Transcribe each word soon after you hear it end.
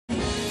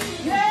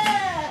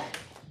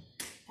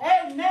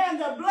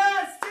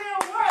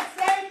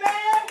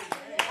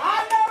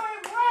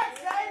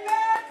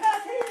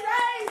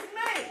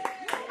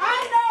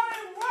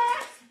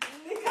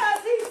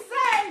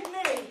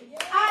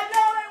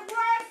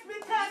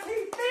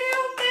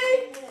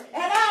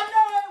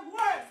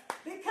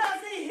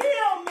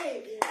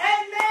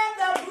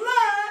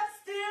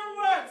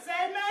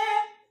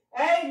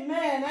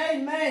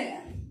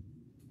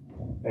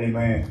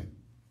Amen.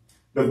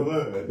 The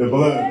blood, the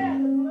blood. Yeah,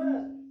 the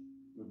blood.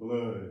 The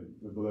blood,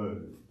 the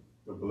blood.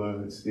 The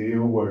blood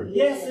still works.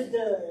 Yes, it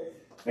does.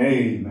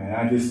 Amen.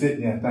 I just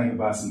sitting there thinking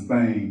about some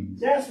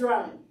things. That's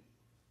right.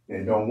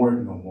 That don't work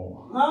no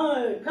more.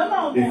 Oh, come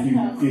on,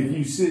 if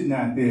you sitting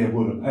out there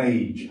with a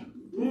pager,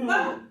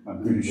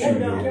 I'm pretty sure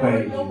your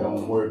pager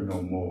don't work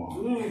no more.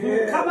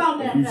 Come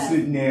on, if you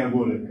sitting there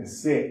with a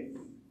cassette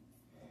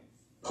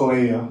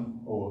player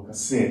or a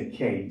cassette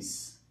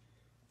case,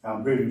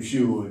 I'm pretty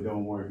sure it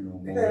don't work no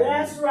more.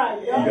 That's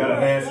right. You gotta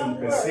have some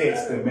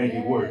cassettes to make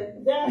it work.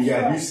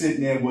 You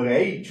sitting there with an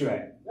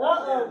 8-track.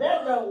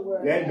 That don't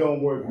work. That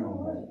don't work no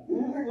more.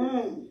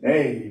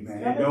 Hey,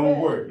 man, it don't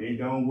work. It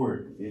don't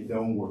work. It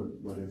don't work.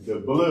 But if the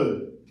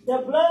blood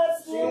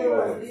still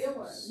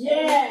works.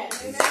 Yeah. It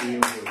still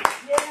works.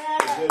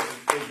 Yeah.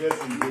 It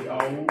doesn't get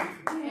old.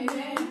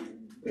 Amen.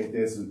 It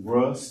doesn't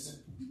rust.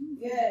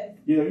 Yeah.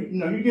 You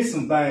know, you get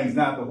some things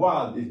after a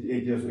while.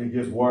 It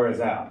just wears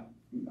out.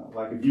 You know,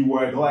 like if you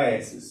wear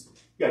glasses,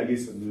 you got to get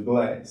some new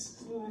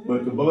glasses.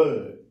 But the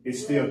blood, it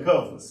still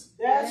covers.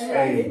 That's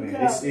right. Amen.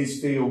 It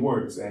still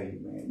works.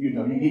 Amen. You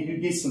know, you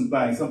get some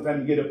things.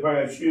 Sometimes you get a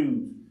pair of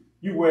shoes.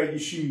 You wear your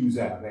shoes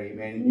out,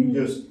 amen. And you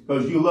just,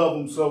 because you love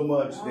them so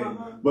much,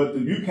 but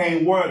you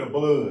can't wear the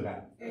blood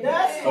out.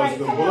 That's right. Because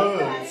the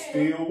blood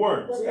still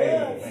works.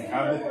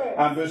 Amen.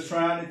 I'm just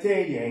trying to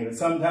tell you, amen.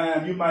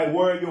 Sometimes you might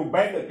wear your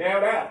bank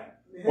account out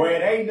where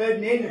it ain't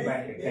nothing in the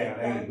bank account,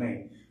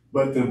 amen.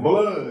 But the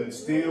blood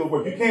still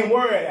works. You can't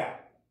wear it out.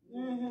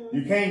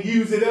 You can't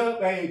use it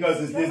up,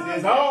 because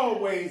there's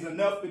always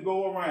enough to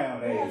go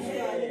around,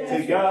 amen.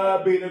 To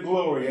God be the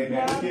glory,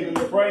 amen. Let's give him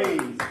the praise.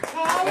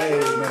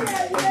 Amen.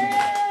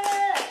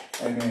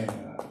 Amen.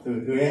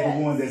 To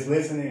everyone that's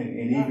listening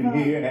and even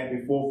here,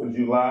 happy 4th of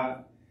July.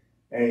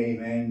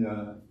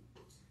 Amen.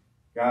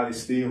 God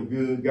is still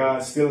good.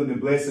 God's still in the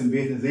blessing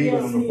business,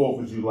 even on the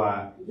 4th of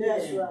July.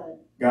 That's right.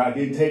 God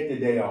didn't take the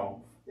day off.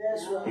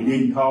 That's right. He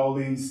didn't call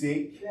in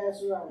sick.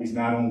 That's right. He's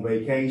not on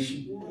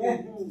vacation.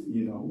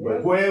 You know,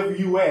 but wherever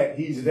you at,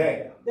 he's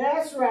there.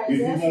 That's right. If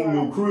you on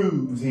your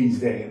cruise, he's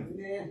there.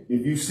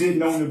 If you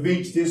sitting on the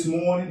beach this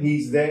morning,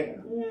 he's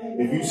there.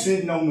 If you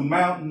sitting on the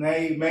mountain,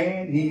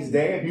 amen, he's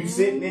there. If you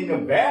sitting in the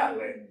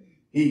valley,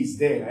 he's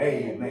there.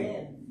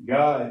 Amen.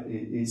 God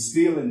is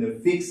still in the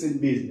fixing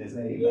business.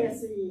 Amen.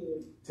 Yes, he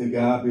is. To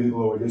God be the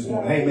glory this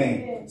morning.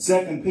 Amen.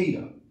 2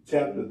 Peter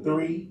chapter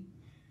 3.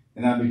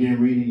 And I begin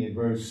reading at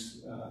verse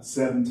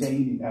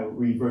 17. I will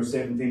read verse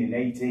 17 and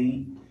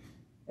 18.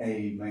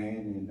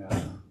 Amen.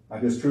 And I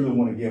just truly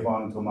want to give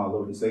honor to my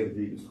Lord and Savior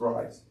Jesus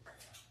Christ.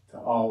 To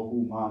all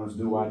whom honors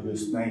due, I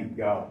just thank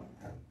God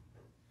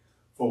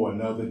for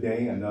another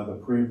day, another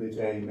privilege.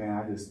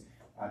 Amen.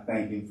 I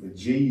thank him for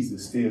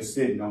Jesus still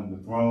sitting on the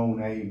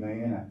throne.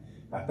 Amen.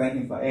 I thank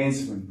him for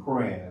answering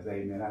prayers.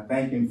 Amen. I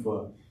thank him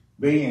for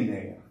being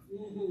there.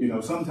 You know,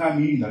 sometimes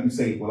you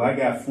say, well, I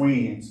got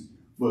friends.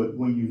 But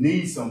when you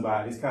need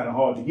somebody, it's kind of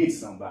hard to get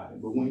somebody.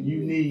 But when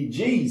you need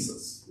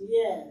Jesus,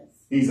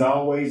 he's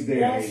always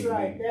there. That's amen.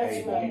 right. That's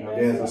amen. right. You know,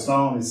 there's a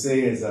song that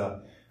says,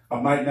 I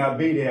might not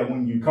be there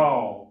when you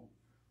call,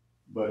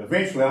 but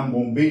eventually I'm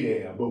going to be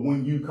there. But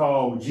when you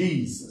call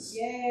Jesus,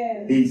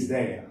 he's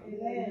there.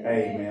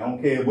 Amen. I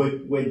don't care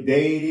what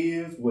day it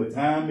is, what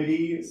time it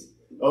is,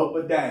 up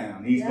or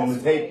down. He's going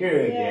to take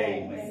care of you.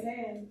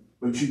 Amen.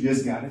 But you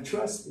just got to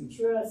trust him.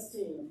 Trust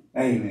him.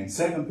 Amen.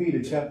 2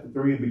 Peter chapter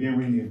 3, begin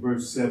reading at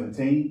verse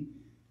 17.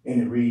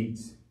 And it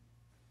reads,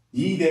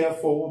 Ye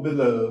therefore,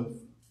 beloved,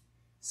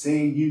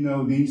 seeing you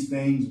know these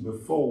things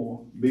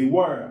before,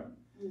 beware,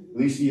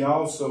 lest ye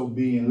also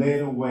being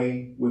led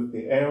away with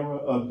the error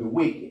of the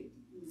wicked,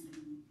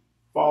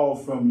 fall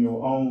from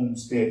your own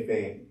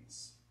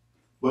steadfastness,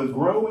 but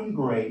grow in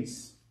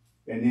grace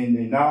and in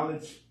the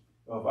knowledge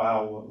of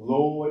our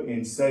Lord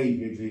and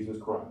Savior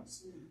Jesus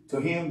Christ. To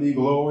him be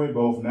glory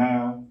both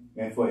now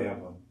and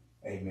forever.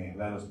 Amen.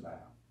 Let us bow.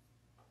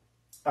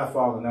 Our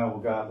Father, now,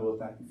 God, Lord,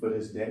 thank you for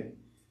this day.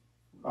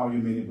 All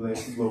your many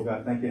blessings, Lord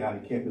God. Thank you how you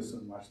kept us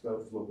in my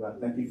stuff, Lord God.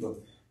 Thank you for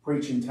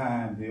preaching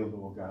time, dear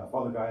Lord God.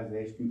 Father God,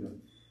 I ask you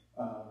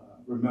to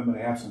remember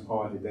the absent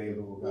part today,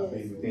 Lord God.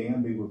 Be with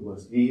them, be with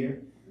us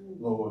here,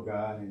 Lord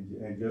God,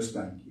 and just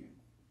thank you.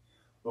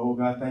 Lord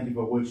God, thank you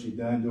for what you've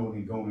done, doing,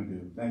 and going to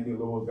do. Thank you,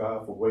 Lord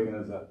God, for waking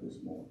us up this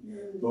morning.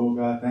 Lord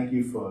God, thank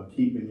you for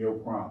keeping your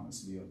promise,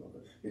 dear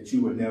Lord, that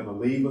you would never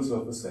leave us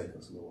or forsake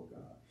us, Lord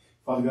God.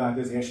 Father God,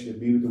 I just ask you to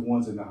be with the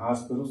ones in the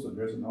hospitals, the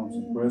nursing homes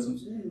and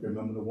prisons.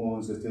 Remember the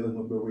ones that's dealing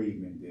with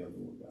bereavement, dear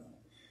Lord God.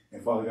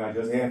 And Father God,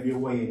 just have your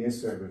way in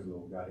this service,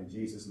 Lord God, in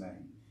Jesus'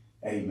 name.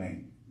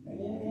 Amen.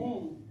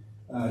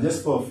 Amen.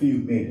 Just for a few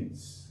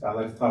minutes, I'd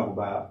like to talk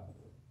about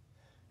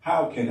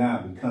how can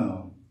I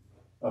become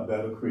a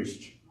better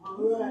Christian.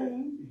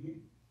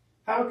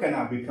 How can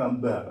I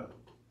become better?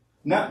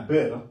 Not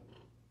better.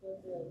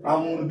 I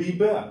want to be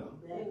better.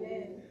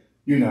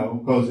 You know,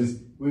 because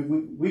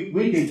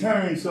we can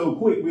turn so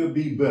quick, we'll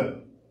be better.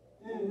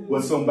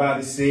 What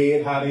somebody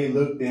said, how they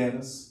looked at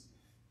us,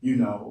 you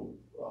know,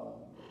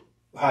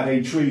 how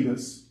they treat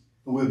us,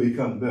 we'll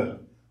become better.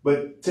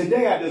 But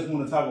today I just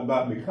want to talk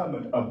about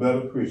becoming a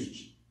better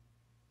Christian.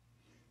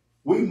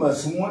 We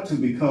must want to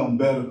become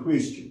better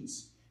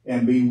Christians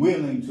and be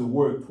willing to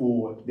work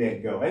toward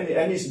that goal.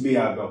 That needs to be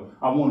our goal.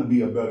 I want to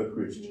be a better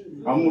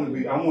Christian. I want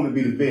to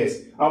be the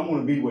best. I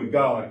want to be what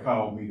God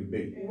called me to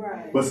be.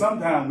 Right. But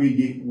sometimes we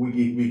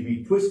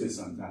get twisted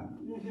sometimes.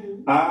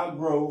 Our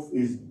growth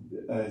is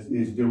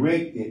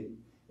directed,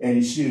 and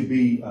it should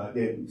be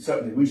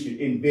something that we should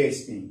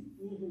invest in.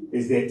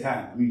 It's that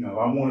time. You know,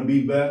 I want to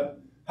be better.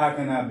 How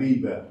can I be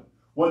better?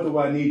 What do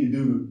I need to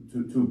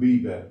do to be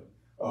better?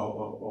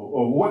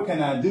 Or what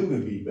can I do to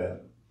be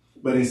better?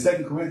 But in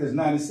 2 Corinthians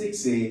 9:6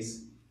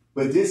 says,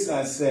 but this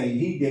I say,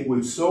 he that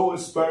would sow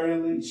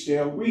sparingly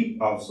shall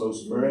reap also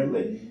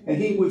sparingly, and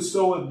he would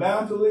sow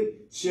bountifully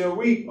shall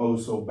reap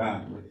also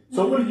bountifully.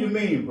 So what do you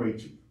mean,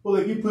 preacher? Well,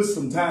 if you put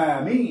some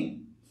time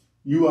in,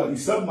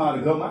 something ought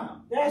to come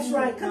out. That's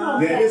right. Come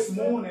on. Now, this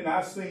morning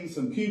I've seen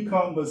some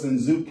cucumbers and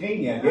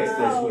zucchini. I guess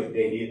that's what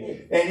they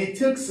did. And it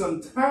took some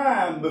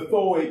time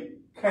before it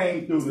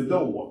came through the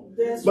door.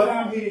 But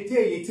I'm here to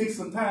tell you, it took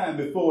some time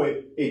before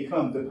it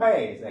come to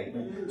pass.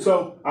 Amen.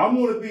 So I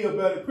want to be a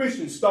better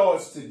Christian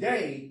starts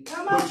today,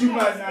 but you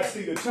might not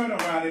see the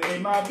turnaround.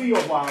 It might be a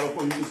while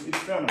before you see the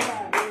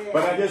turnaround.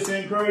 But I just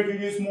encourage you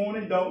this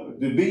morning, to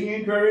be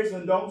encouraged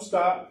and don't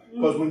stop.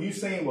 Because when you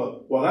saying,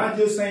 well, I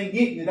just ain't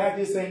getting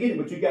it,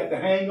 but you got to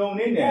hang on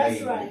in there.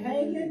 That's right.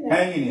 Hang in there.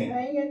 Hang in there.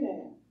 Hang in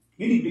there.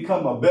 You need to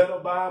become a better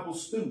Bible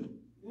student.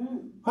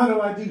 How do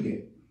I do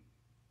that?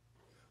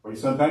 Well,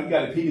 sometimes you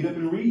got to pick it up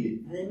and read it.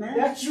 Amen.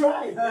 That's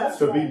right. That's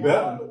to right. be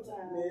better.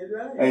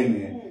 Right.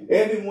 Amen.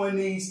 Everyone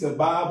needs the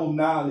Bible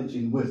knowledge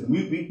and wisdom.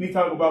 We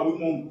talk about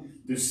we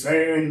want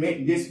discernment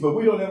and this, but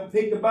we don't ever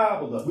pick the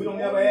Bible up. We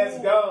don't ever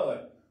ask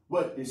God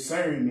what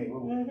discernment.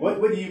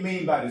 What do you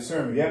mean by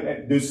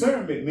discernment?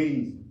 Discernment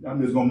means,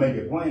 I'm just going to make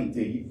it plain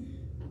to you.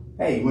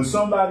 Hey, when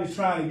somebody's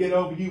trying to get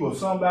over you, or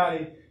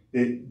somebody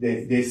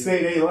that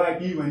say they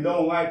like you and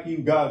don't like you,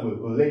 God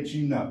will let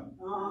you know.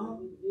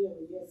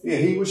 Yeah,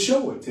 he will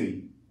show it to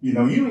you. You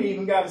know, you ain't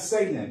even got to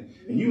say nothing.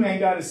 And you ain't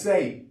got to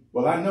say,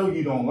 well, I know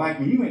you don't like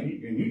me. You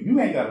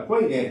ain't got to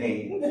play that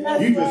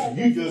hand.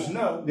 You just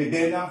know that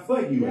they're not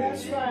for you.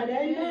 That's right.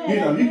 Amen. You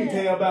know, you can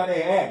tell by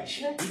their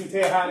action. You can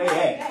tell how they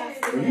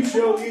act. When you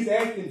show he's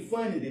acting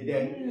funny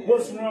today,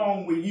 what's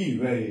wrong with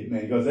you?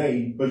 Amen. Because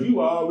you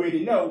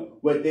already know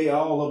what they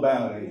all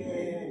about.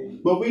 Amen.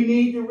 But we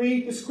need to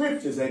read the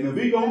scriptures. Amen. If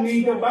we're going to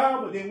need the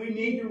Bible, then we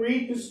need to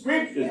read the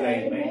scriptures.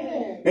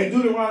 Amen. And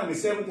Deuteronomy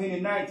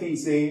 17:19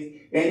 says,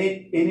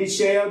 and it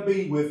shall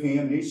be with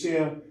him, and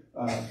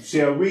it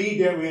shall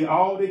read therein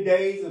all the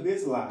days of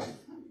his life,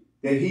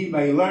 that he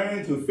may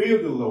learn to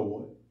fear the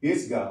Lord,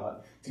 his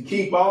God, to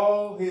keep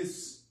all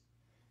his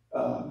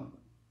and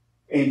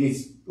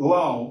his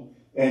law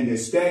and the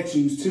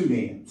statutes to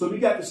them. So we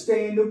got to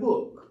stay in the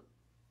book.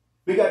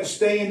 We got to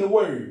stay in the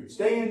Word.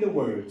 Stay in the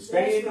Word.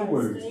 Stay in the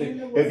Word.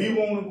 If you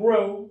want to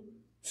grow,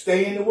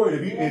 stay in the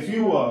Word. If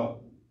you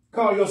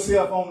call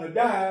yourself on the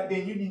diet,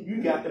 then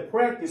you got to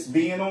practice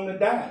being on the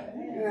diet.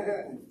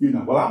 You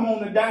know, well, I'm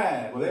on the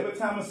diet. Well, every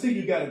time I see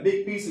you got a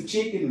big piece of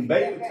chicken and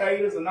baked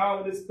potatoes and all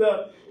of this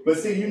stuff, but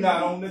see, you're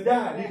not on the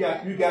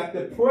diet. You got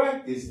to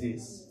practice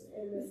this.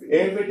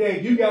 Every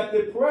day, you got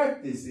to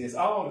practice this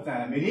all the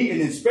time.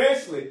 And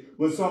especially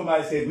when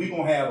somebody says, we're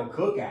going to have a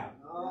cookout.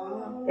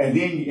 And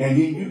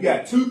then you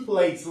got 2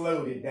 plates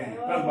loaded down.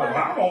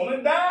 I'm on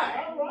a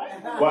diet.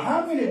 Well,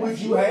 how many would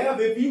you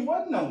have if you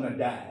wasn't on a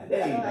diet?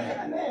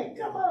 Amen.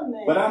 Come on,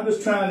 man. But I'm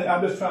just trying to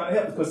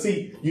help, because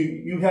see,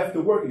 you have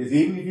to work at this.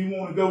 Even if you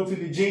want to go to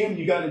the gym,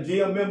 you got a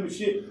gym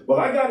membership. Well,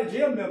 I got a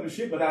gym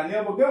membership, but I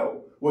never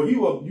go. Well,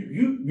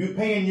 you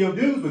paying your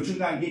dues, but you're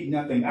not getting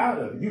nothing out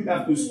of it. You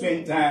have to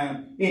spend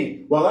time in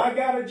it. Well, I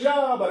got a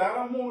job, but I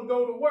don't want to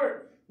go to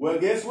work. Well,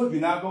 guess what?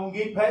 You're not going to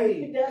get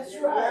paid. That's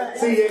right.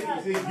 See,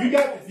 you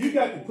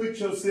got to put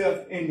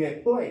yourself in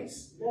that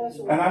place. That's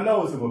right. And I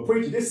know as a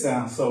preacher, this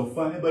sounds so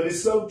funny, but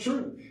it's so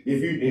true.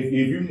 If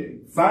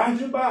you find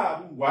your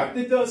Bible, wipe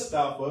the dust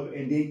off of it,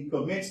 and then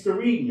commence to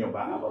reading your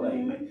Bible,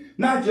 amen.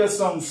 Not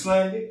just on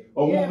Sunday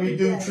or when we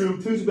do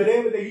True Tuesday, but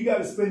every day you got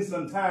to spend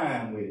some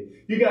time with it.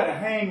 You got to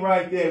hang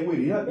right there with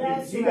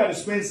it. You got to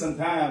spend some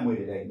time with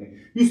it, amen.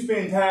 You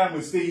spend time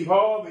with Steve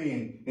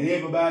Harvey and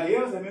everybody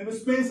else, amen, but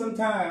spend some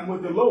time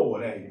with the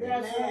Lord, amen.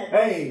 That's right.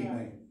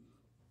 Amen.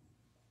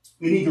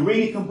 We need to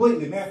read it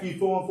completely. Matthew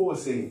 4:4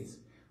 says,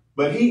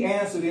 but he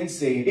answered and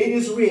said, it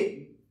is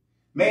written,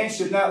 man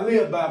should not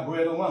live by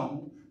bread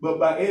alone, but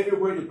by every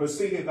word that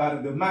proceedeth out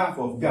of the mouth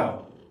of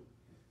God.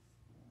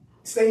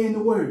 Stay in the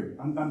Word.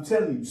 I'm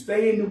telling you,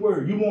 stay in the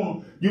Word. You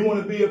want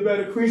to be a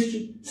better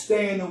Christian?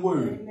 Stay in the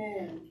Word.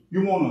 Amen.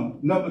 You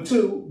want to, number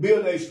 2,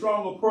 build a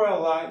stronger prayer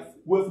life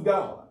with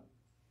God.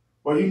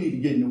 Well, you need to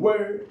get in the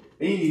Word,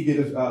 and you need to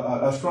get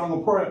a stronger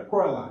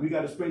prayer life. You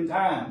got to spend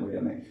time with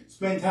it, man.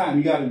 Spend time.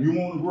 You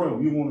want to grow.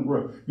 You want to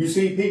grow. You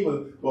see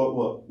people,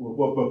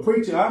 well,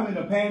 preaching, I'm in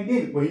a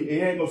pandemic, but it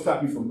ain't going to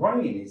stop you from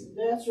praying, is it?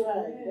 That's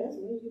right. That's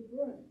when you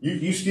pray.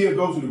 You still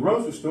go to the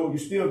grocery store. You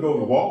still go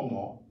to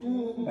Walmart.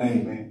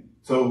 Amen.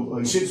 So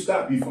it shouldn't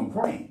stop you from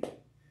praying.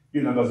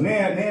 You know, because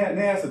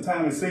now's the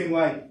time it seems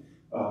like,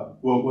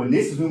 well,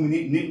 this is when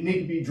we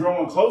need to be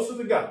drawn closer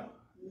to God.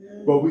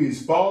 But we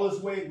as far as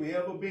way we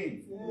ever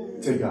been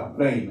to God.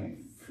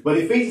 Amen. But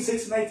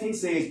Ephesians 6:18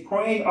 says,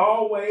 praying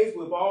always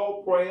with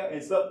all prayer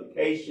and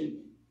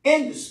supplication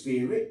in the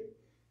Spirit,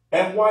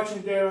 and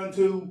watching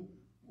thereunto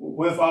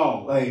with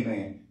all.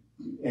 Amen.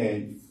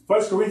 And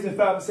 1 Corinthians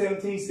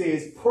 5:17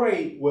 says,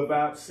 pray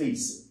without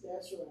ceasing.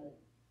 That's right.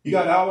 You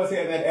got to always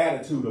have that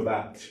attitude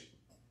about you.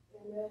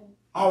 Amen.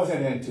 Always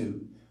have that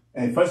attitude.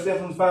 And 1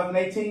 Thessalonians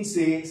 5:18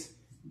 says,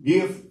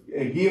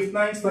 give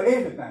thanks for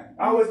everything.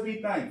 Always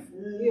be thankful.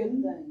 Give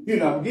thanks. You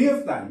know,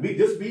 give thanks.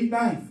 Just be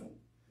thankful.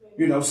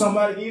 You know,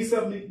 somebody gives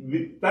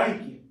something,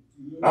 thank you.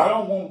 I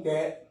don't want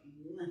that.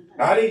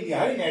 I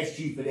didn't ask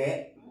you for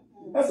that.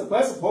 That's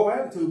a poor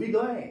attitude. Be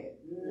glad.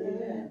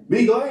 Yeah.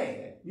 Be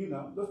glad. You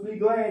know, just be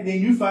glad.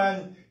 Then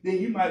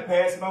you might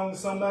pass it on to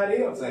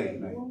somebody else.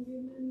 Amen.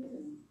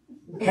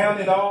 Count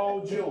it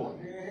all joy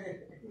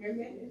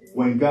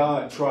when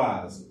God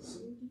tries us.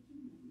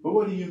 But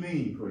what do you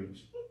mean,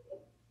 preacher?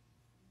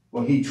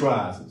 When he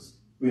tries us,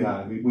 we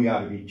ought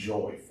to be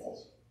joyful.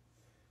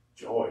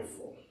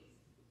 Joyful.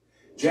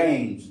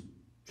 James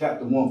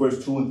chapter 1,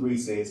 verse 2 and 3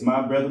 says,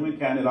 my brethren,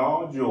 count it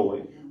all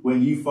joy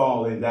when you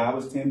fall in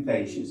diverse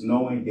temptations,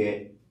 knowing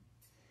that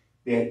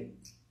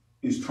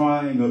is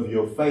trying of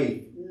your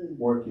faith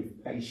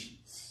worketh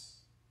patience.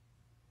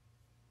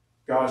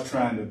 God's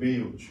trying to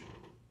build you.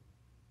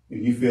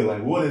 And you feel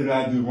like, what did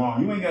I do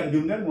wrong? You ain't got to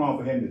do nothing wrong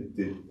for him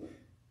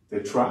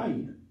to try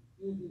you.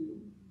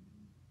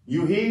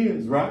 You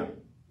his, right?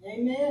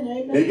 Amen.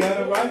 Amen. He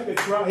got a right to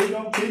try. He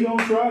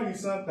gonna try you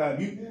sometime.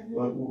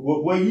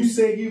 Well, you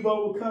say you've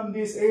overcome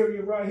this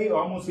area right here,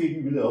 I'm gonna see if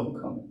you really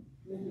overcome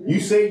it. You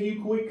say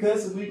you quit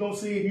cussing, we gonna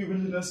see if you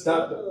really done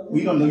stopped it.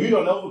 We don't know. You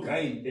don't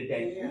overcame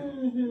today.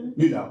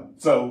 You know.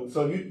 So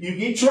you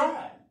get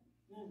tried.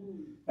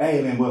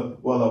 Hey man, well,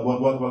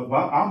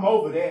 I'm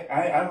over that.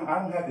 I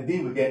don't have to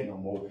deal with that no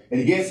more.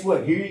 And guess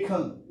what? Here it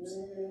comes.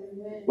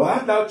 Well, I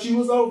thought you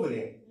was over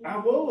that. I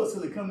was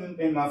till it come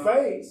in my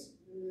face.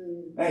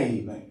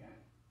 Amen.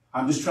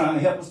 I'm just trying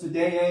to help us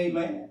today.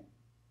 Amen.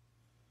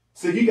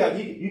 So you got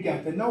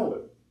to know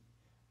it.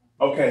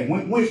 Okay,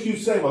 once you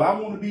say, well, I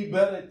want to be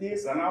better at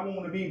this and I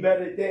want to be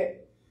better at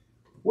that,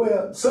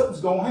 well,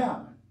 something's going to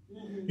happen.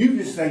 You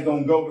just ain't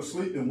going to go to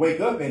sleep and wake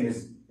up and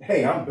it's,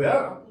 hey, I'm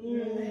better.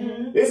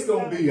 It's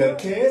going to be a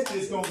test.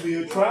 It's going to be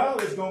a trial.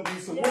 It's going to be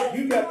some work.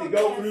 You got to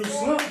go through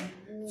something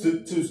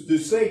to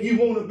say you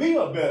want to be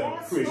a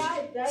better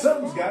Christian.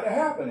 Something's got to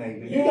happen,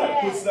 amen. You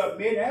got to put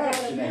something in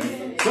action,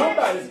 amen.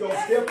 Somebody's going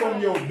to step on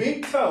your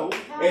big toe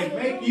and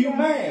make you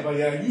mad. But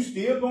are you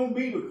still going to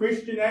be the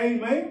Christian,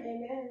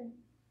 amen?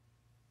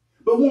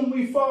 But when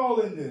we fall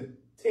into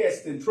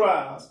tests and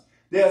trials,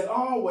 there's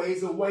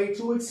always a way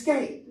to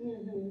escape.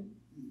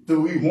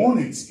 Do we want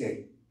to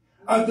escape?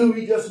 Or do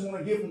we just want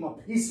to give them a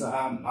piece of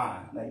our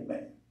mind,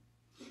 amen?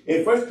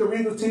 In 1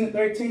 Corinthians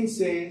 10:13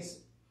 says,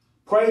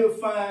 pray to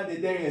find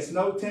that there is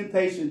no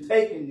temptation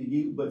taken to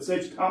you, but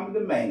such common to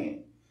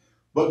man.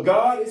 But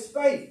God is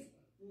faithful.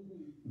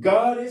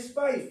 God is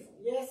faithful.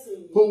 Yes, he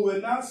is. Who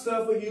will not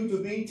suffer you to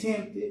be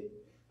tempted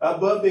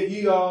above that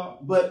you are,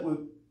 but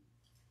with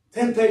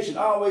temptation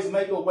always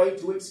make a way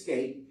to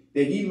escape,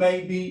 that ye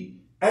may be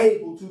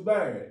able to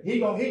bear it. He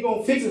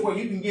gonna fix it where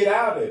you can get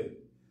out of it.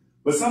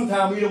 But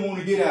sometimes we don't want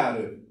to get out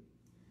of it.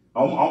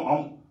 I'm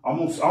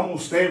gonna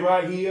stay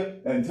right here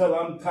until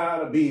I'm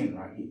tired of being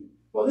right here.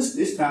 Well,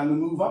 it's time to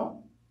move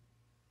on.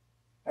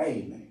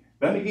 Amen.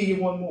 Let me give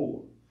you one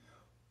more.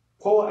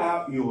 Pour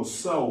out your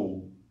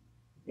soul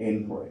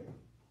in prayer.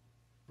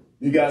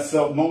 You got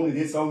something on it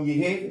that's on your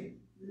head.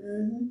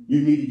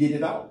 You need to get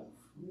it off.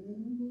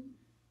 You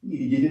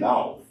need to get it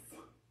off.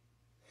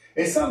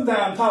 And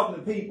sometimes talking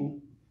to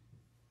people,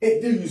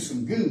 it do you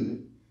some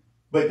good,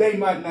 but they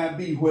might not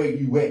be where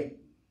you at.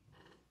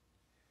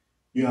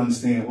 You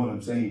understand what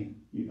I'm saying?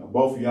 You know,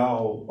 both of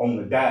y'all on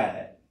the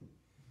diet.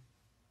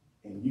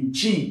 And you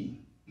cheat.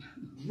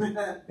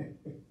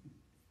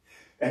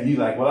 And you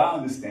like, well, I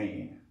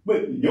understand.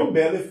 But your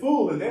belly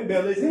full and their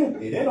belly's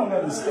empty. They don't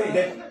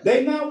understand.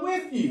 They're not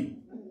with you.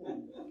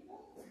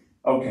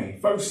 Okay,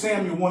 1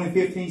 Samuel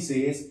 1:15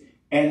 says,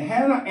 and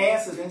Hannah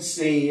answered and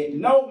said,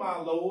 no, my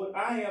Lord,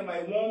 I am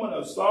a woman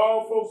of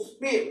sorrowful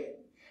spirit.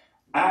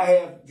 I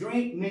have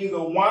drank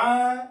neither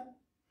wine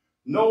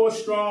nor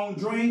strong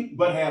drink,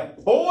 but have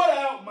poured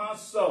out my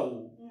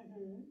soul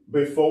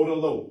before the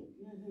Lord.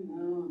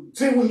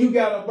 See, when you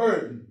got a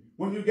burden,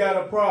 when you got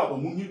a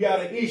problem, when you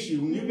got an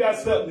issue, when you got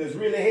something that's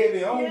really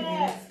heavy on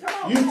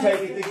you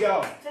take it to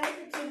God.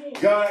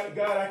 God,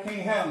 I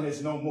can't handle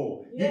this no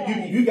more.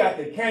 You got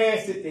to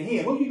cast it to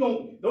him. Well,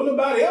 don't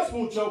nobody else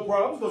want your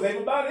problems because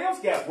everybody else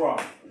got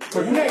problems.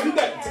 So you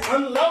got to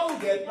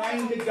unload that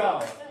thing to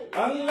God.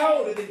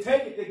 Unload it and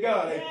take it to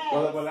God.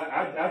 Well,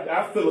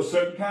 I feel a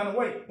certain kind of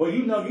way. Well,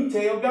 you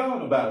tell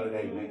God about it,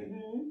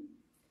 amen.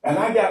 And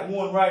I got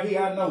one right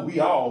here I know we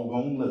all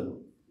gonna love.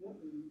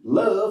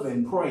 Love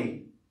and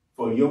pray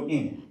for your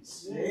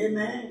enemies.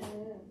 Amen.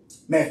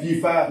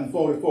 Matthew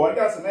 5:44. I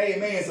got some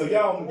amen. So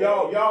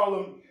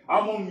y'all,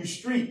 I'm on your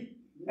street.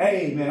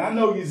 Amen. I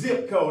know your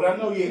zip code. I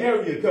know your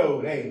area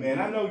code. Amen.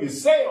 I know your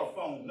cell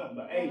phone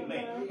number.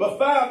 Amen. But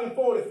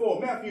 5:44,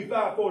 Matthew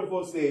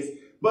 5:44 says,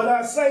 but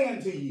I say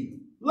unto you,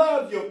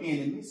 love your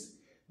enemies,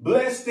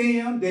 bless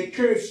them that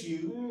curse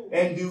you,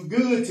 and do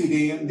good to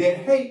them that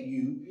hate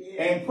you,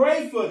 and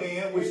pray for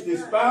them which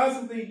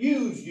despisefully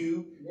use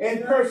you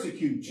and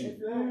persecute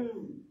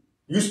you.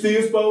 You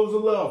still supposed to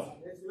love them.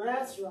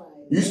 That's right.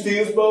 You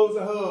still supposed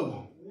to hug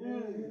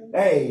them.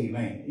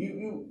 Amen.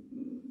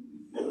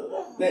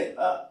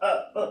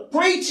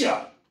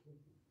 Preacher.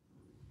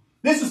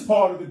 This is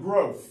part of the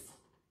growth.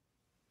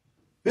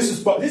 This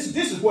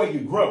is where you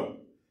grow.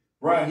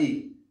 Right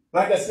here.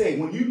 Like I said,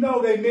 when you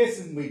know they're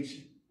messing with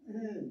you,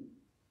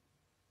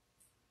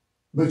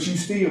 but you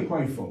still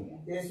pray for them.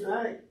 That's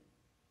right.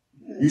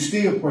 You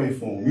still pray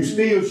for them. You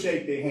still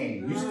shake their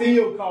hand. You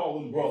still call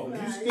them brothers.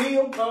 You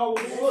still call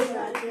them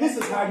sisters. This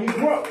is how you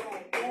grow.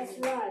 That's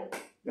right.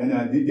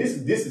 And this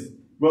is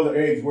Brother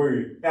Eric's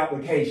word,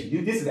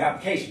 application. This is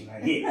application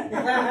right here.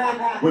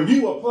 When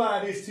you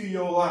apply this to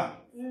your life,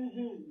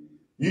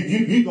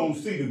 you're going to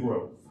see the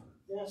growth.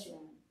 That's right.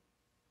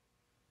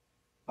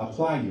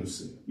 Apply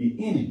yourself. Your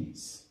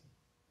enemies.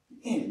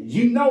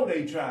 You know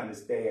they trying to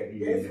stab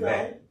you in the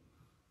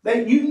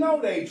back. You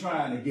know they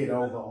trying to get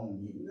over on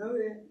you. You know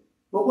that.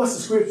 But what's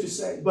the scripture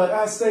say? But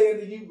I say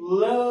unto you,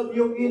 love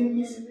your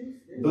enemies,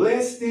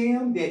 bless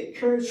them that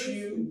curse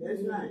you,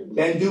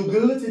 and do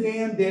good to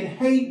them that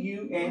hate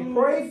you, and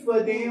pray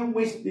for them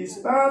which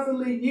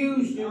despisefully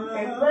use you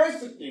and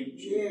persecute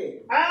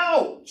you.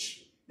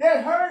 Ouch!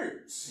 That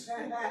hurts.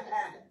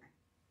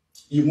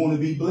 You want to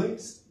be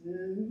blessed?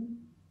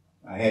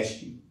 I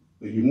ask you,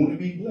 do you want to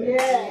be blessed?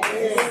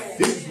 Yes.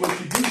 This is what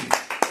you do.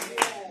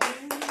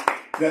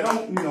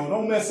 Now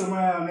don't mess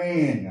around,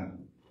 man.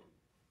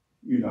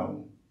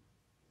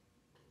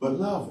 But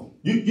love them.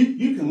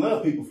 You can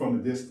love people from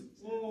a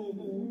distance.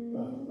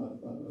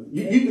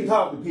 You can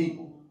talk to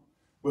people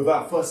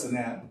without fussing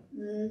at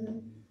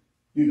them.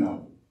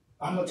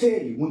 I'm going to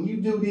tell you, when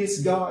you do this,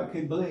 God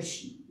can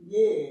bless you.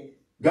 Yeah.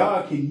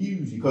 God can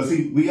use you. Because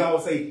we all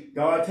say,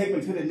 God, take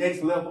me to the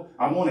next level.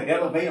 I want to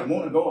elevate. I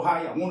want to go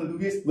higher. I want to do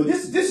this. But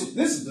this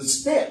is the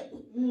step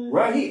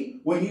right here.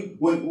 When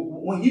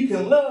you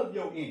can love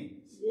your enemies.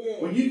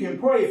 Yeah. When you can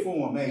pray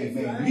for them,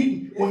 amen.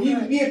 Right. When you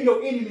can give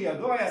your enemy a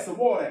glass of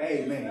water,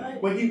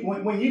 amen. Right.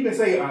 When you can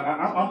say,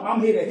 I'm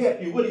here to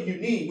help you. What do you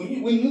need?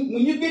 When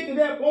you get to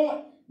that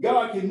point,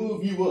 God can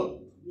move you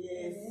up.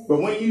 Yes.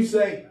 But when you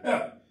say,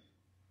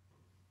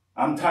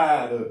 I'm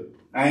tired of it,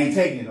 I ain't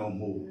taking it no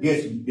more.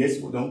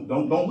 Guess what?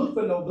 Don't look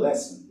for no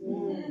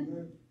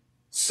blessing.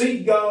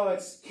 Seek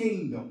God's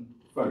kingdom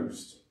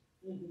first.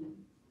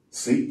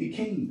 Seek the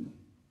kingdom.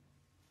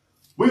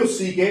 We'll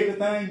seek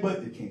everything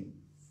but the kingdom.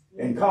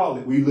 And call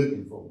it we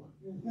looking for.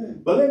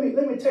 But let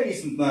me tell you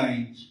some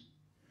things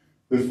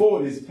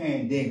before this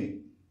pandemic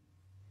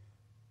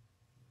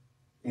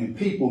and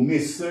people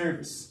miss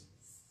service.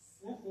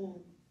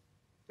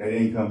 They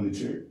ain't come to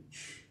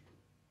church.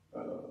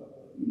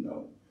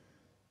 Well,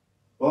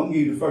 I'm gonna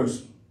give you the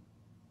first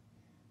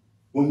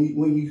one.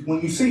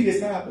 When you see this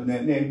happen,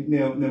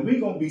 now we're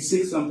gonna be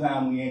sick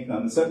sometime we ain't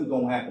coming. Something's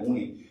gonna happen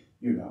when,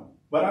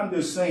 But I'm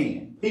just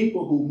saying,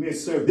 people who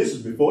miss service, this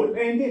is before the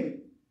pandemic.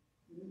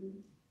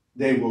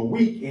 They were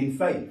weak in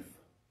faith.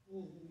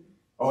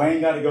 Oh, I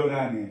ain't got to go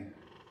down there.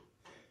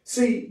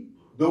 See,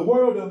 the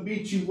world done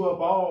beat you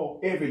up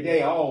every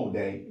day, all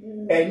day.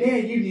 And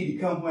then you need to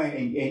come around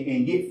and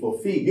get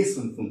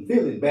some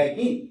fulfilling back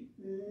in.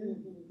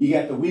 You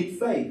got the weak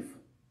faith.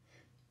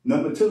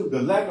 Number 2,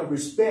 the lack of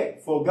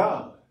respect for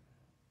God.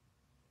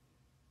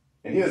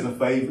 And here's a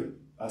favorite,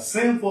 a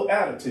sinful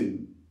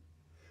attitude.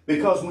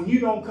 Because when you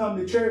don't come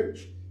to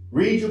church,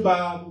 read your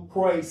Bible,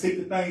 pray, seek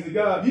the things of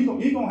God, you're going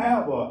to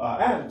have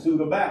an attitude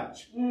about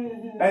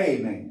you.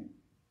 Amen.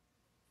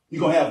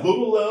 You're going to have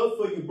little love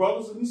for your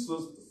brothers and your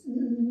sisters.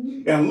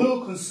 And a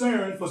little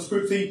concern for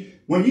scripture.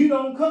 When you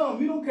don't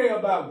come, you don't care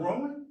about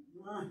growing.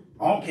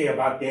 I don't care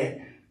about that.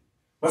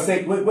 What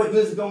good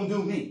is it going to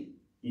do me?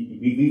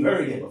 We've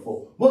heard that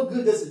before. What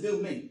good does it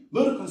do me?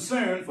 Little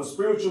concern for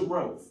spiritual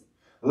growth.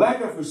 Lack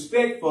of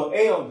respect for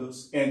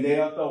elders and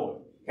their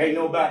authority. Ain't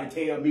nobody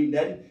tell me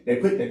nothing. They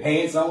put their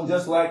pants on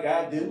just like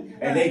I do.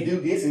 And they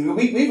do this. And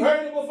we've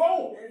heard it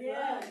before.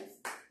 Yes.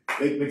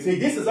 But see,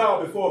 this is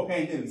all before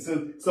pandemic.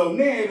 So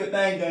now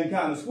everything done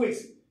kind of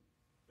switched.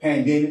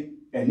 Pandemic.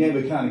 And then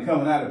we're kind of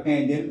coming out of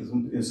pandemic.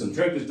 And some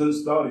churches done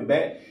started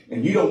back.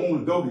 And you don't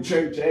want to go to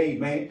church,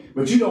 amen.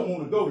 But you don't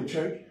want to go to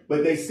church.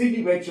 But they see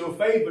you at your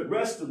favorite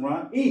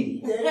restaurant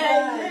eating.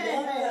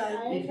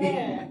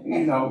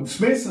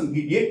 Smithson,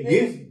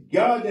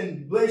 God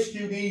done blessed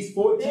you these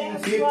 14,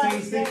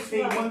 15,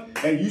 16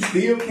 months, and you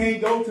still can't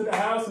go to the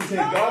house and say,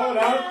 God,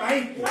 I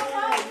thank you.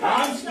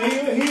 I'm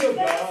still here,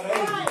 God.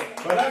 Amen.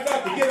 But I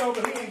got to get over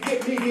here and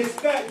get me this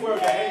fat burger,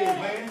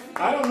 amen.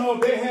 I don't know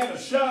if they had a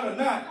shot or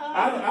not.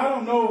 I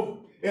don't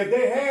know if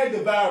they had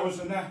the virus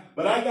or not,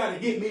 but I got to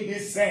get me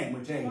this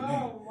sandwich. Amen.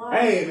 Oh, wow.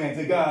 Amen.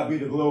 To God be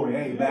the glory.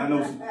 Amen. I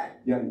know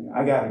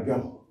I got to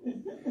go.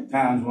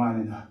 Time's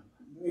winding up.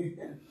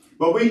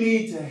 But we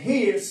need to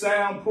hear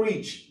sound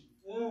preaching.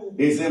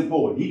 It's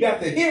important. You got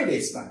to hear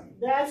this thing.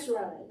 That's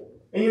right.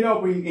 And you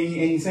know, and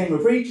you saying we're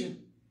preaching,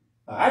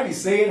 I can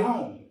say it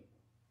home.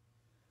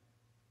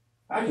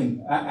 I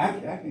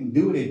can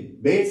do it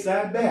at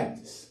Bedside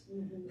Baptist.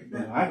 You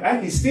know, I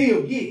can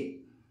still get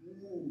it.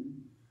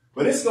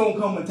 But it's going to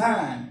come a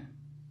time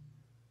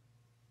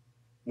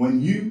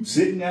when you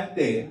sitting out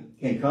there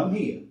can come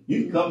here.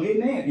 You can come here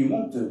now if you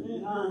want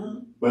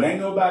to. But ain't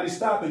nobody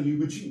stopping you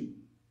but you.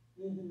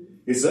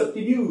 It's up to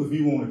you if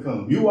you want to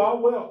come. You are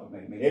welcome.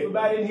 Amen.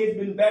 Everybody in here has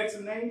been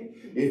vaccinated.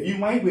 If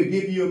you ain't, we'll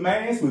give you a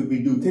mask.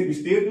 We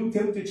still do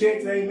temperature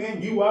checks.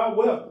 Amen. You are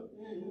welcome.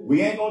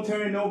 We ain't going to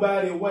turn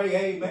nobody away.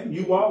 Amen.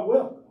 You are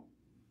welcome.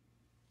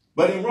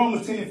 But in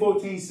Romans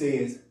 10:14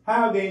 says,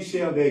 how then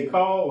shall they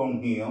call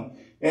on him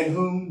in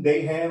whom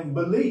they have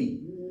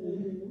believed?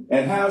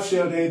 And how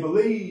shall they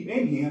believe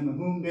in him in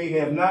whom they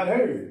have not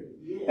heard?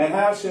 And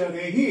how shall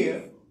they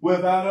hear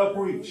without a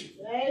preacher?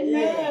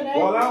 Amen.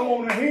 Well, I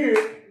want to hear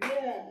it.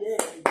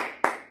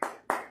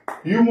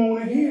 You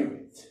want to hear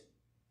it.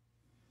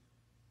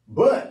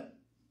 But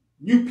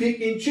you pick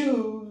and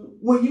choose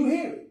when you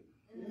hear it.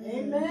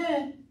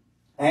 Amen.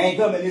 I ain't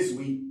coming this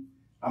week.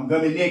 I'm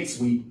coming next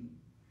week.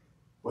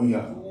 When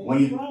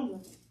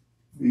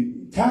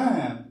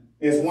time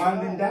is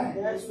winding down.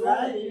 That's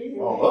right.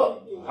 Or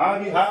up.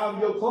 How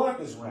your clock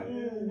is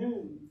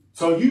running.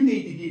 So you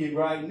need to get it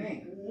right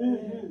now.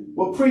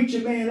 Well, preacher,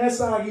 man,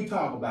 that's all you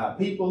talk about.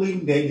 People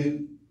even, they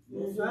do.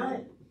 That's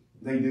right.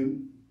 They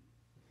do.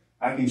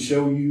 I can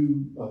show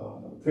you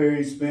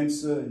Perry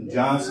Spencer and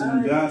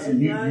Johnson &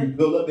 Johnson. You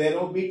pull up that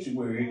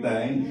obituary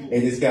thing, and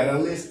it's got a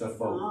list of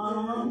folks.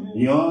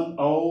 Young,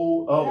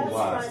 old,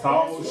 otherwise,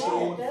 tall,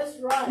 short. That's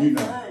right. You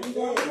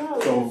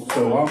know.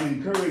 So I'm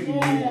encouraging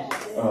you.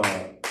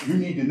 You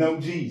need to know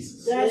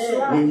Jesus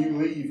when you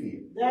leave here.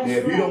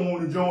 If you don't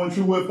want to join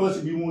True Word Plus,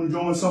 if you want to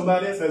join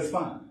somebody else, that's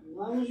fine.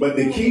 But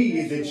the key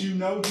is that you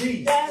know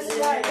Jesus. That's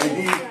right.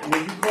 And then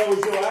when you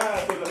close your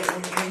eyes,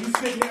 when you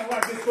sit there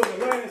like this for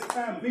the last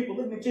time, people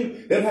looking at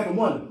you, they'll have to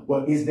wonder,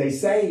 well, is they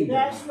saved?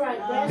 That's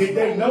right. Did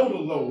they know the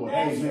Lord?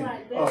 That's Amen.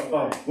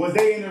 right. Was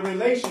they in a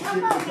relationship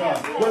with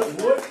God?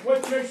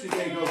 What church did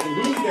they go to?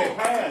 Who's their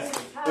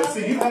pastor? But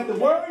see, you have to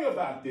worry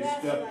about this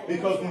stuff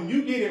because when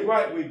you get it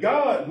right with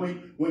God,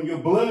 when your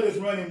blood is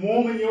running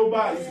warm in your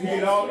body, you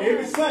get all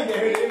every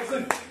Sunday,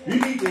 you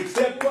need to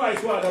accept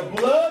Christ while the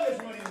blood is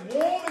running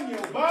warm in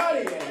your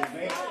body,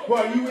 amen.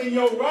 While you in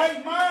your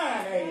right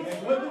mind,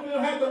 amen. What do you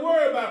have to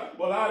worry about?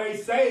 Well, are they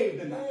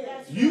saved or not?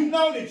 You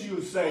know that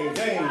you're saved,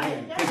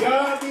 amen. To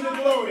God be the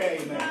glory,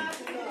 amen.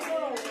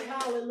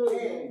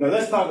 Now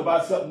let's talk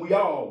about something we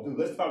all do.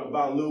 Let's talk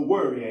about a little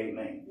worry,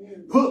 amen.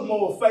 Put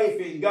more faith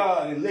in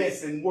God and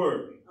less in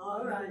worry.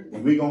 All right.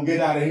 And we're going to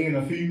get out of here in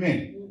a few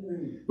minutes.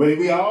 But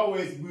we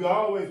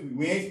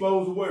ain't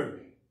supposed to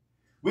worry.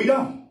 We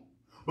don't.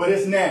 But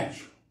it's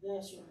natural.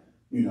 That's right.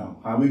 You know,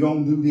 how we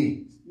going to do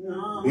this?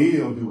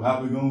 He'll do.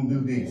 How we going to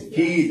do this?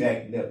 Kids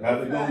acting up. How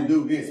we going to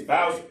do this?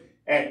 Spouse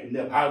acting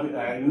up. How we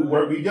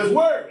work? We just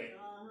worry.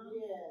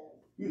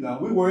 You know,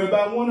 we worry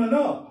about one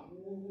another.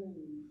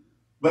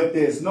 But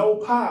there's no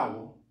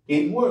power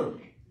in worry.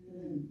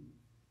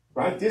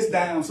 Write this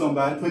down,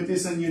 somebody. Put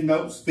this in your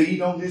notes. Feed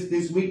on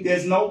this week.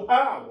 There's no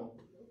power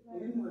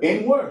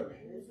in worry.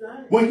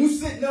 When you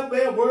sitting up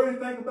there worrying,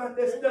 thinking about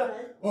that stuff,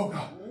 oh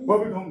God,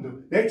 what we going to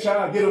do? That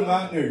child get on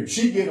my nerves.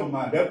 She get on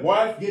my nerves. That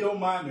wife get on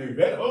my nerves.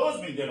 That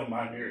husband get on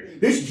my nerves.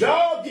 This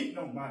job getting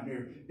on my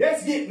nerves.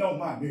 That's getting on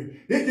my nerves.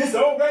 This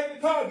old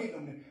regular car getting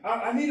on me.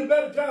 I need a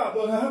better job.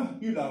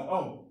 You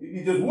know,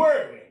 you just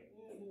worry.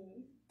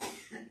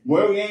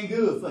 Worry ain't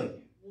good for you.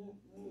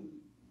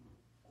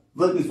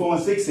 Philippians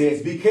 4:6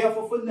 says, be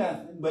careful for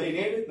nothing, but in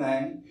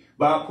everything,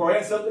 by prayer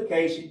and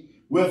supplication,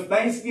 with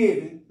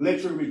thanksgiving,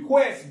 let your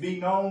requests be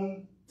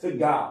known to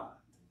God.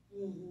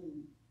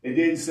 It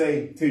didn't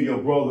say to your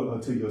brother or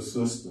to your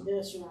sister.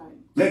 That's right.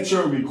 Let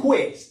your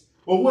request.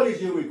 Well, what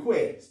is your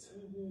request?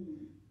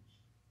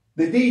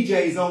 The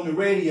DJ's on the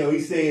radio, he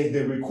says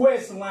the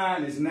request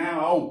line is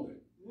now open.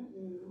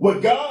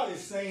 What God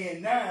is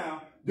saying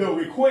now, the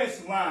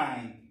request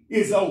line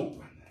is open.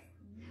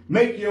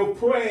 Make your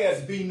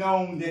prayers be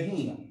known to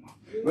him.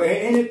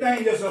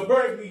 Anything that's a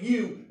burden to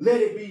you,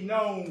 let it be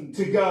known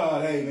to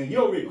God. Amen.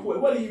 Your request,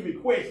 what are you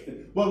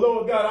requesting? Well,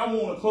 Lord God, I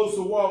want a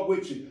closer walk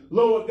with you.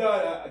 Lord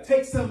God,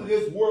 take some of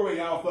this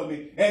worry off of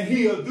me, and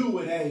he'll do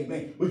it.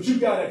 Amen. But you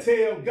got to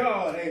tell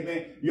God,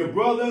 amen. Your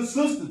brother and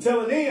sister,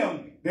 telling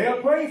them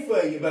they'll pray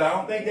for you, but I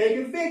don't think they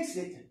can fix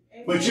it.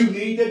 But you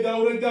need to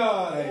go to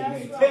God,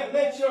 amen. Right.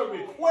 Let your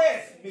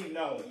request be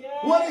known.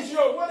 Yes. What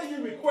are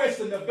you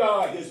requesting of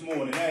God this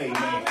morning, amen?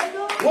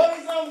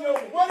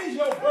 What is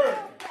your burden?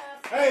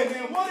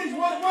 Amen. What is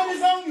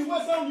on you?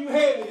 What's on you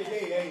heavy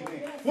today?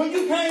 Amen. When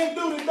you came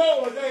through the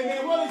doors,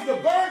 amen, what is the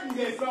burden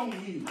that's on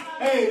you?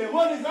 Amen.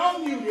 What is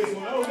on you this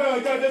one? Oh,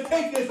 God, just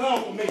take this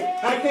off of me.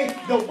 I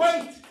can't, the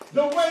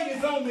weight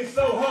is on me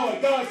so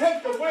hard. God,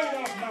 take the weight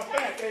off my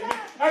back. Amen.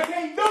 I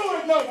can't do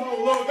it no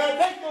more, Lord. God,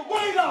 take the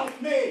weight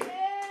off me.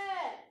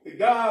 To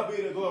God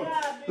be the glory.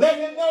 Let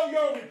him know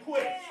your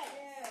request.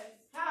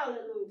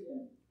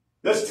 Hallelujah.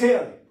 Let's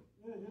tell him.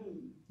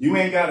 You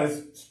ain't got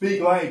to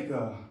speak like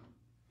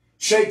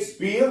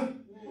Shakespeare.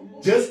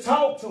 Just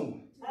talk to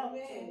him.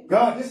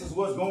 God, this is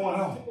what's going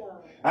on.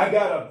 I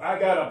got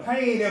a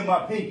pain in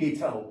my pinky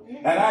toe,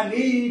 and I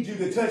need you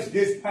to touch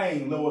this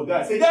pain, Lord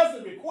God. See, that's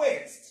a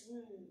request.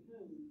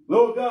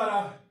 Lord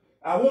God,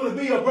 I want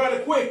to be a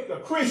brother quick, a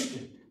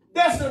Christian.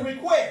 That's a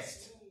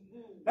request.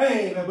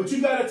 Amen. But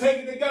you got to take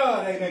it to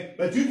God. Amen.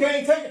 But you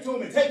can't take it to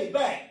him and take it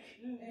back.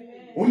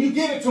 Amen. When you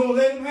give it to him,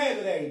 let him have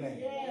it. Amen.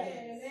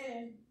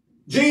 Yes.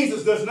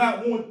 Jesus does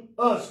not want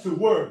us to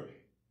worry.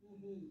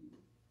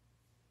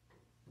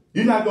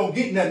 You're not going to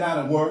get nothing out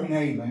of worrying.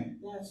 Amen.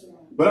 That's right.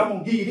 But I'm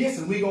going to give you this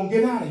and we're going to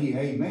get out of here.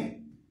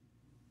 Amen.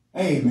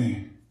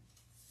 Amen.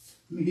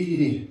 Let me give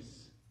you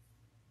this.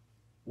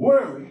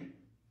 Worry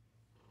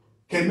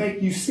can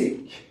make you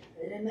sick.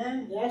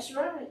 Amen. That's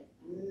right.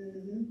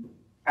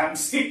 I'm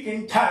sick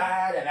and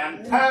tired, and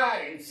I'm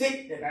tired and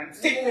sick, and I'm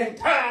sick and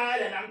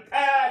tired, and I'm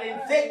tired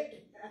and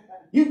sick.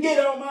 You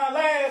get on my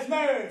last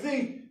nerve.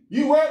 See,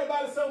 you worried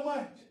about it so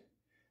much.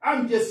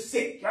 I'm just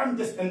sick. And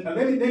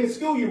let me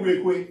school you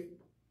real quick.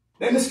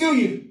 Let me school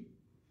you.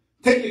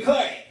 Take your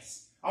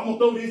class. I'm going to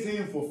throw this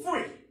in for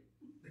free.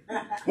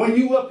 When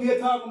you up here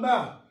talking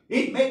about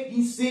it make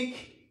you sick,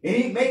 and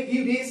it make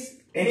you this,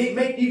 and it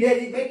make you that,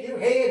 it make your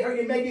head hurt,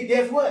 it make you,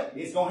 guess what?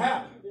 It's going to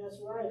happen. That's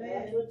right.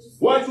 That's what you say.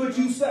 Watch what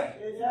you say.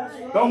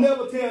 Right. Don't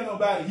never tell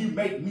nobody you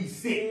make me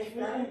sick.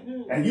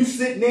 And you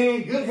sitting there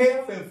in good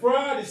health and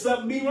fried, there's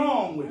something be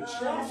wrong with you.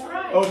 That's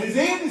right. Oh, there's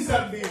any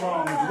something be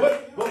wrong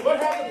with you. What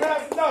happened to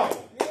Pastor Dalton?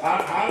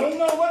 I don't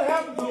know what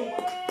happened to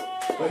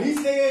him. But he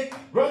said,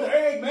 Brother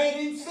Eric made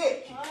him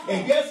sick.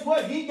 And guess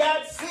what? He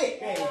got sick.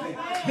 Amen.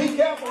 Be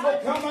careful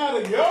what come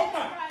out of your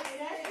mouth.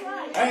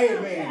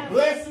 Amen.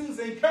 Blessings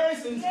and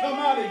cursings come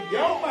out of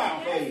your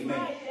mouth.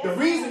 Amen. The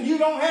reason you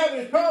don't have it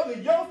is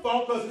probably your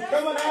fault because it's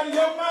coming out of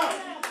your mouth.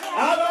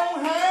 I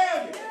don't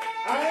have it.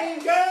 I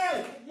ain't got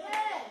it.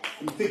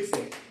 You fix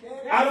it.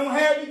 I don't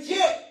have it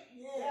yet.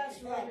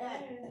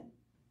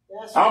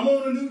 I'm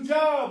on a new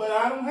job, but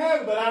I don't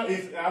have it. But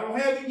I don't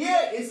have it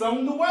yet. It's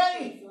on the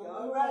way.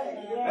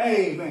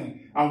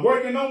 Amen. I'm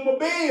working on my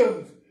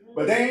bills,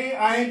 but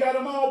I ain't got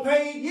them all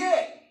paid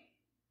yet.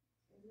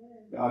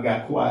 Y'all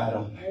got quiet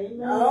on me.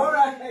 Amen. All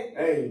right.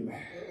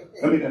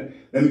 Amen.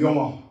 Let me go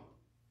on.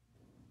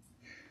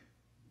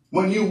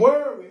 When you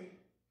worry,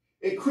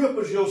 it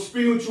cripples your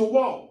spiritual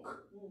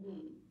walk.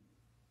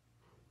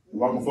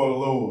 Walking for the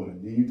Lord.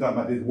 And then you talking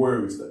about this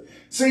worry stuff.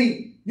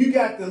 See, you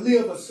got to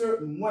live a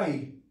certain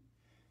way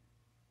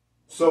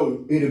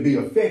so it'll be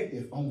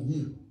effective on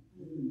you.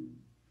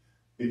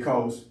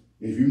 Because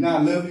if you're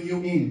not loving your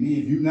enemy,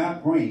 if you're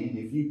not praying,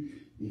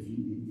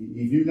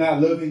 if you're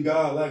not loving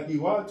God like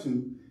you ought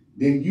to,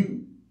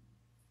 then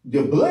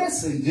the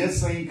blessing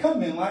just ain't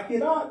coming like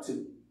it ought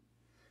to.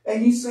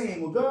 And you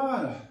saying, well,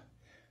 God,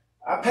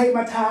 I pay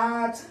my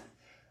tithes,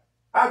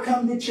 I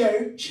come to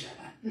church,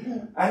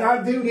 and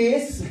I do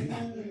this,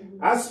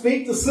 and I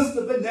speak to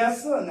Sister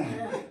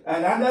Vanessa,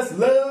 and I just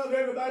love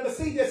everybody. But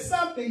see, there's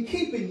something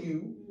keeping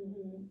you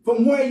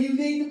from where you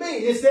need to be.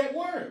 It's that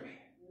word.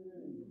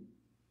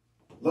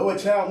 Lower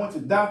child went to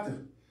the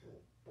doctor.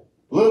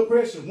 Blood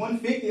pressure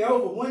 150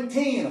 over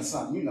 110 or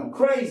something. You know,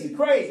 crazy.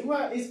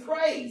 Well, it's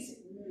crazy.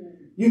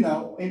 You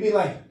know, and be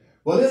like,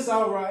 well, it's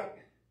all right.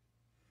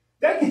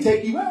 That can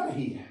take you out of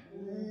here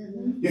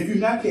if you're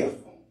not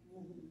careful.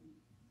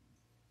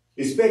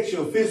 It affects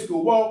your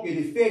physical walk. It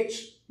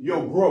affects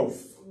your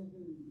growth.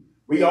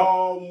 We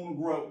all want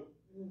to grow.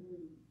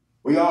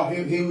 We all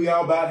here we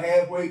are about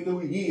halfway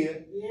through a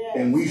year,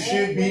 and we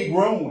should be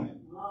growing.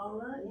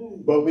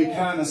 But we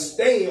kind of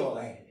stale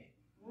at it.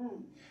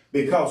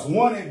 Because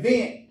one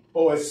event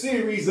or a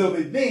series of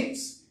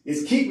events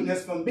is keeping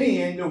us from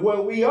being to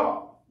where we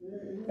are.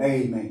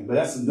 Amen. But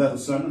that's another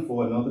sermon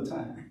for another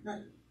time.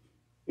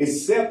 It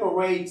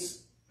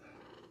separates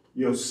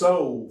your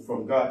soul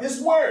from God.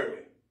 This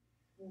worry.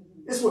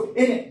 This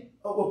worry.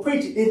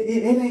 Preacher,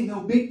 it ain't no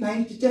big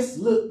thing. It's just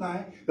a little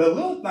thing. The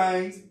little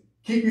things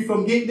keep you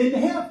from getting into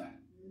heaven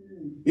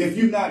if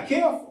you're not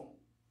careful.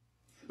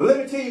 But let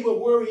me tell you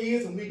what worry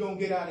is, and we're going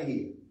to get out of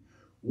here.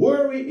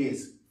 Worry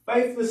is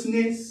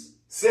faithlessness,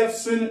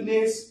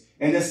 self-centeredness,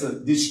 and it's a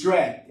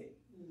distracted.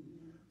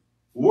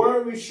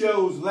 Worry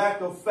shows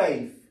lack of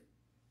faith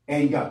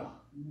in God.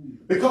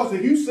 Because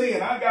if you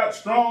saying, I got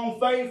strong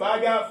faith,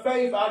 I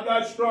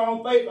got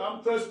strong faith,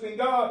 I'm trusting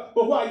God,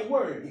 but why are you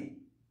worried?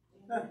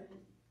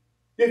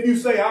 If you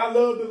say, I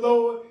love the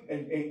Lord,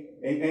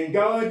 and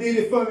God did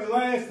it for me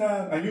last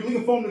time, and you're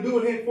looking for him to do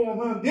it for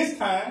him this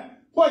time,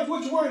 what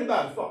you worried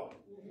about it for?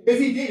 If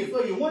he did it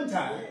for you one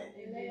time,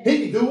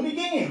 he can do it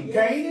again,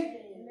 can't he?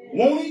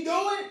 Won't he do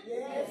it?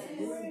 Yes,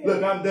 he will.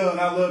 Look, I'm done.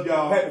 I love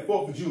y'all. Happy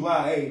 4th of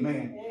July.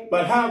 Amen.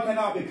 But how can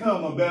I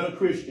become a better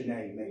Christian?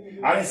 Amen.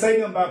 I didn't say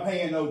nothing about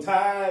paying no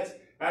tithes.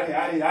 I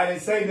didn't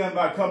say nothing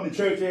about coming to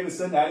church every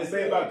Sunday. I didn't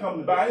say about coming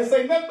to Bible. I didn't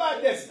say nothing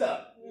about that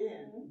stuff.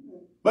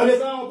 But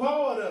it's all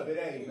part of it.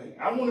 Amen.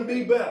 I want to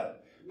be better.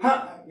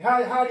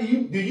 How do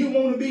you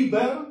want to be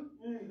better?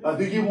 Or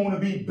do you want to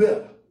be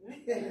better?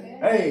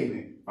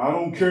 Amen. I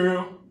don't care.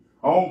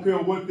 I don't care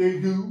what they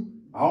do.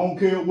 I don't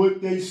care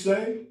what they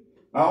say.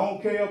 I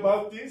don't care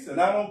about this and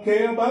I don't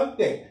care about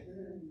that.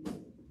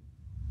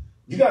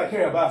 You got to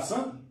care about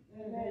something.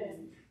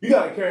 You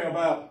got to care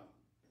about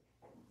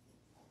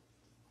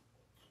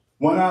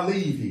when I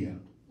leave here.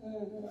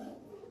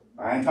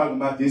 I ain't talking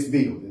about this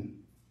building.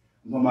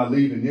 I'm talking about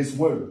leaving this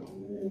world.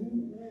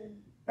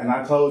 And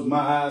I close my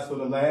eyes for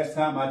the last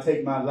time. I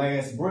take my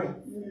last breath.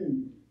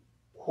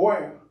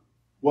 Where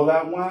will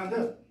I wind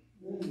up?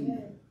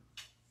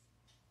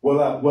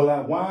 Will I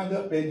wind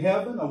up in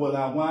heaven or will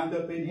I wind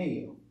up in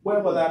hell? Where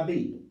will I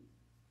be?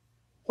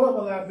 Where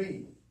will I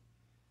be?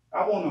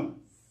 I want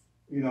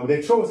to,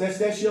 that choice,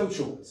 that's your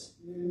choice.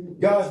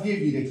 God's give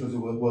you that choice.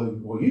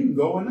 Well, you can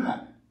go or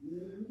not.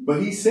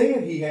 But he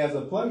said he has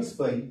a place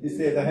for you. He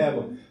said to have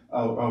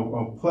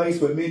a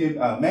place with many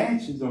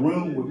mansions, a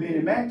room with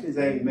many mansions.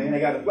 Amen. They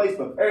got a place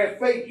prepared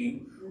for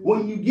you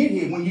when you get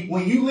here.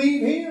 When you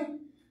leave here,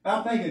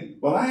 I'm thinking,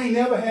 well, I ain't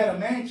never had a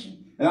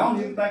mansion. And I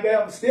don't even think I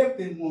ever stepped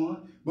in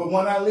one. But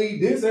when I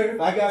leave this earth,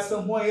 I got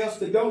somewhere else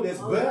to go that's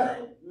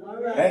better.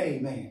 Right.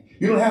 Amen.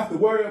 You don't have to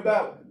worry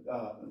about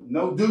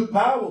no Duke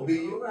Power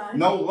bill,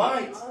 no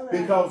lights,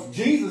 because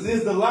Jesus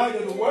is the light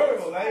of the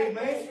world.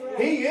 Amen.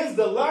 He is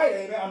the light.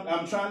 Amen.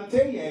 I'm trying to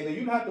tell you, amen.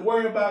 You don't have to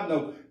worry about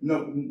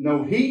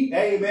no heat,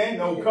 amen,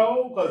 no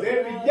cold, because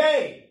every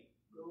day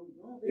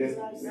it's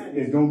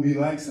going to be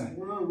like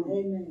Sunday.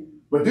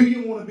 But do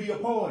you want to be a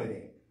part of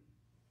that?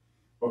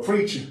 A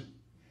preacher,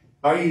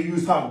 or you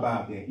talk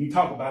about that. You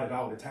talk about it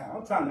all the time.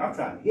 I'm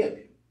trying to help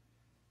you.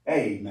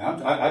 Hey,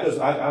 man,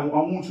 I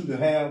want you to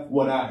have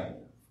what I have.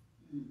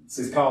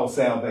 It's called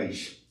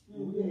salvation.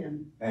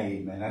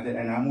 Amen.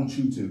 And I want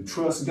you to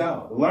trust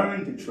God.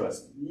 Learn to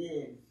trust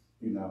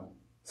Him.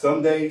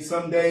 Some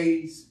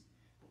days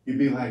you'll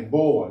be like,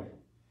 boy,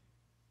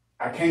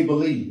 I can't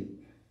believe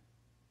it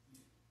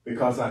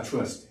because I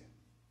trust Him.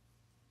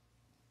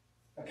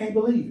 I can't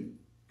believe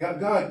it.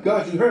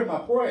 God, you heard my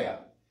prayer.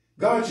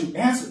 God, you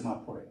answered my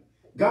prayer.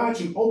 God,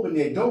 you opened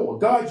that door.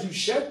 God, you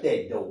shut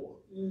that door.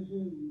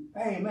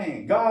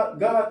 Amen. God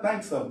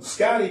thanks of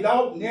Scotty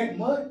Dalton that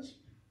much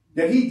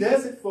that he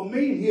does it for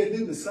me and he'll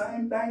do the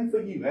same thing for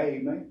you.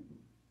 Amen.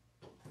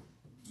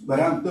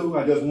 But I'm through.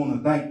 I just want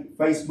to thank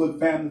Facebook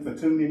family for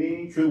tuning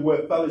in, True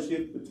Word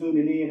Fellowship for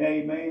tuning in.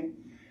 Amen.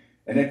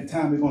 And at the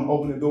time we're going to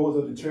open the doors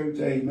of the church.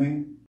 Amen.